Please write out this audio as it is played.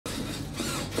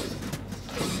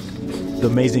The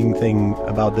amazing thing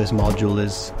about this module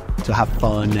is to have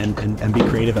fun and be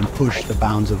creative and push the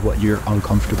bounds of what you're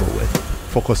uncomfortable with.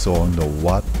 Focus on the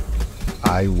what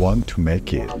I want to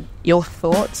make it. Your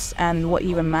thoughts and what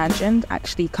you imagined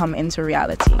actually come into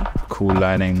reality. Cool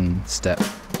learning step,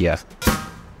 yeah.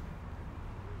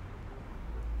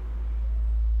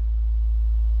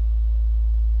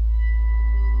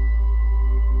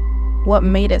 What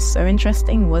made it so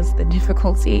interesting was the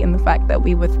difficulty in the fact that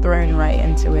we were thrown right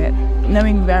into it,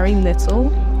 knowing very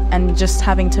little and just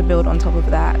having to build on top of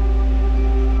that.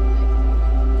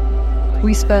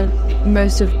 We spent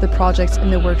most of the projects in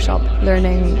the workshop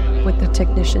learning with the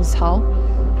technicians' help.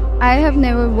 I have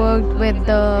never worked with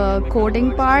the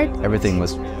coding part. Everything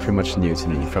was pretty much new to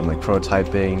me, from like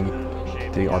prototyping,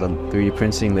 doing all the 3D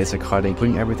printing, laser cutting,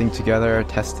 putting everything together,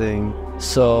 testing.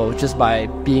 So just by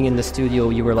being in the studio,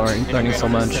 you were learning so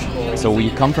much. So we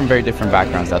come from very different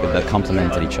backgrounds that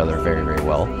complemented each other very, very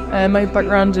well. My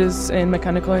background is in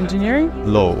mechanical engineering.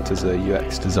 Law, as a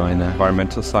UX designer.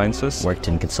 Environmental sciences. Worked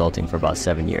in consulting for about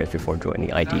 7 years before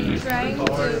joining IDE. Trying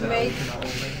to make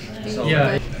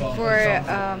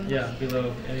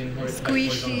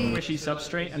squishy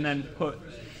substrate and then put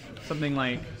something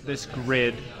like this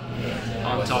grid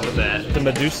on top of that. The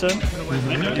Medusa,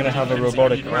 you're going to have a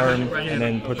robotic arm and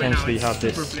then potentially have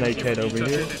this snake head over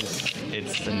here.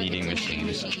 It's the kneading machine.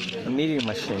 A kneading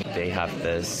machine. They have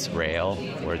this rail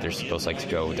where they're supposed to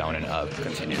go down and up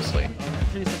continuously.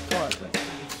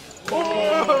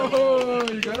 Oh,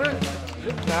 you got it?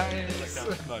 Nice.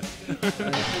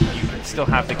 You still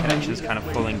have the connections kind of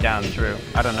pulling down through.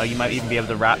 I don't know, you might even be able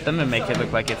to wrap them and make it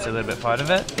look like it's a little bit part of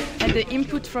it. And the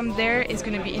input from there is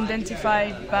going to be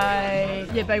identified by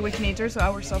Wakinator, so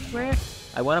our software.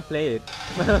 I want to play it.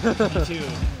 Me too.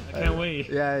 I can't wait.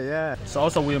 Yeah. So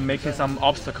also we're making some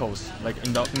obstacles, like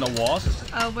in the walls.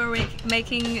 We're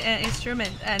making an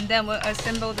instrument and then we'll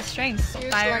assemble the strings.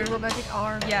 Use like robotic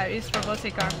arms. Yeah, use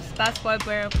robotic arms. That's what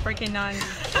we're working on.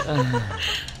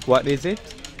 What is it?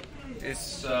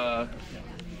 It's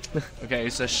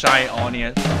it's a shy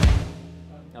onion.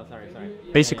 Oh, sorry.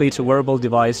 Basically, it's a wearable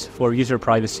device for user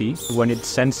privacy. When it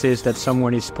senses that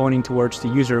someone is pointing towards the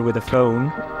user with a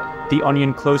phone, the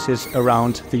onion closes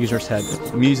around the user's head.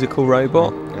 Musical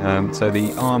robot, so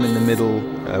the arm in the middle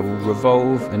will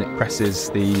revolve and it presses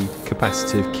the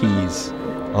capacitive keys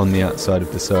on the outside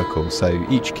of the circle. So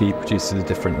each key produces a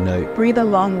different note. Breathe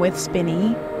along with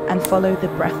Spinny and follow the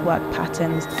breathwork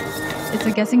patterns. It's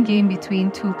a guessing game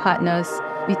between two partners,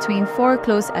 between 4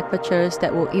 closed apertures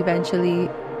that will eventually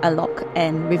unlock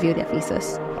and reveal their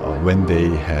faces. When they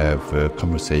have a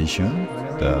conversation,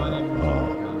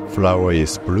 the flower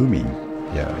is blooming.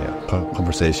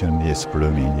 Conversation is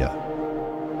blooming,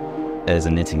 It is a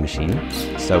knitting machine,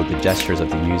 so the gestures of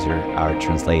the user are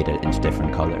translated into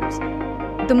different colors.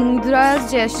 The mudras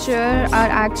gesture are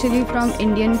actually from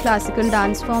Indian classical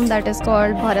dance form that is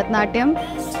called Bharatnatyam.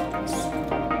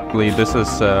 This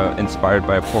is inspired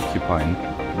by a porcupine.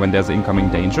 When there's incoming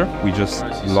danger, we just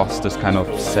lost this kind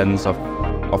of sense of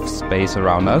space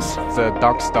around us. The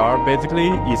dark star basically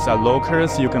is a locker,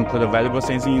 so you can put valuable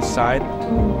things inside.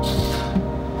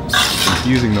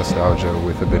 Using nostalgia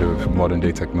with a bit of modern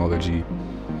day technology.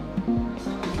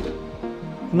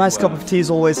 Nice cup of tea is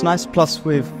always nice, plus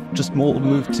we've just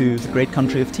moved to the great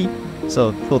country of tea,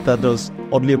 so thought that was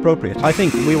oddly appropriate. I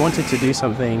think we wanted to do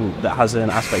something that has an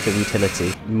aspect of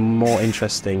utility, more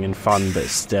interesting and fun, but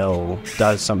still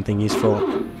does something useful.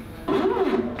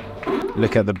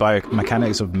 Look at the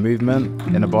biomechanics of movement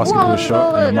in a basketball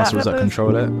shot and the muscles that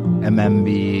control it, and then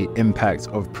the impact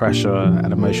of pressure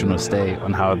and emotional state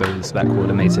on how that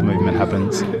coordinated movement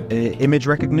happens. Image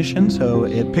recognition, so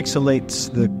it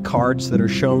pixelates the cards that are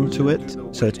shown to it,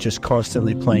 so it's just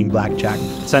constantly playing blackjack.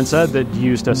 Sensor that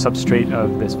used a substrate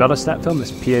of this velostat film,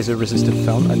 this piezo-resistive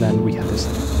film, and then we had this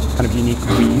kind of unique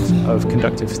weave of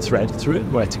conductive thread through it,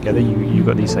 where together you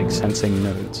got these like sensing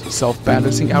nodes.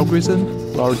 Self-balancing algorithm,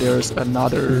 or there's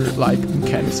another like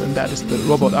mechanism that is the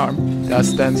robot arm that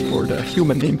stands for the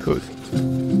human input.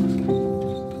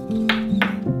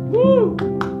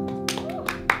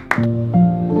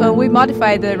 Well, we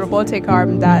modified the robotic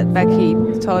arm that Becky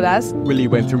told us. Really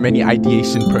went through many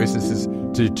ideation processes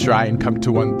to try and come to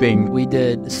one thing. We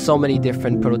did so many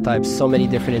different prototypes, so many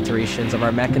different iterations of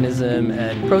our mechanism,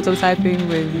 and prototyping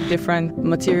with different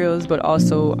materials, but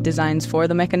also designs for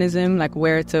the mechanism, like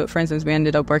where to, for instance, we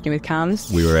ended up working with cams.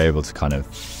 We were able to kind of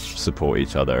support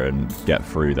each other and get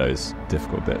through those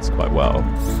difficult bits quite well.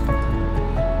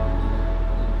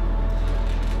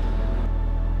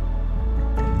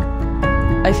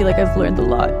 I feel like I've learned a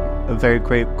lot. A very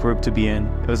great group to be in.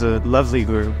 It was a lovely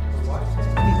group.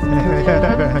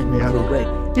 showing me how to great.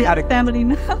 You had a family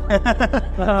now.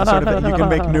 sort of you can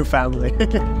make new family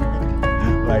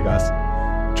like us.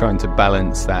 Trying to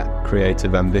balance that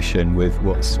creative ambition with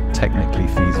what's technically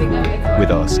feasible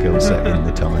with our skill set in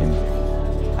the time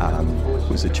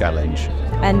was a challenge.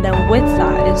 And then with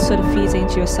that, it sort of feeds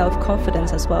into your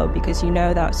self-confidence as well, because you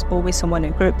know there's always someone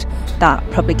in a group that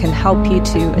probably can help you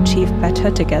to achieve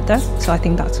better together. So I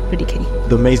think that's pretty key.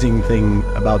 The amazing thing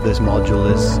about this module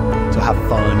is to have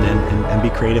fun and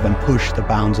be creative and push the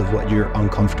bounds of what you're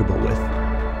uncomfortable with.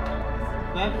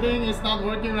 That thing is not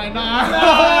working right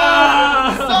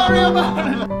now. Sorry about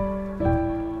it.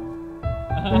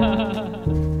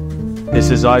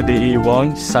 This is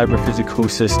IDE-GID Cyber Physical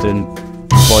System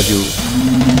module.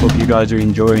 Hope you guys are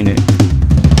enjoying it.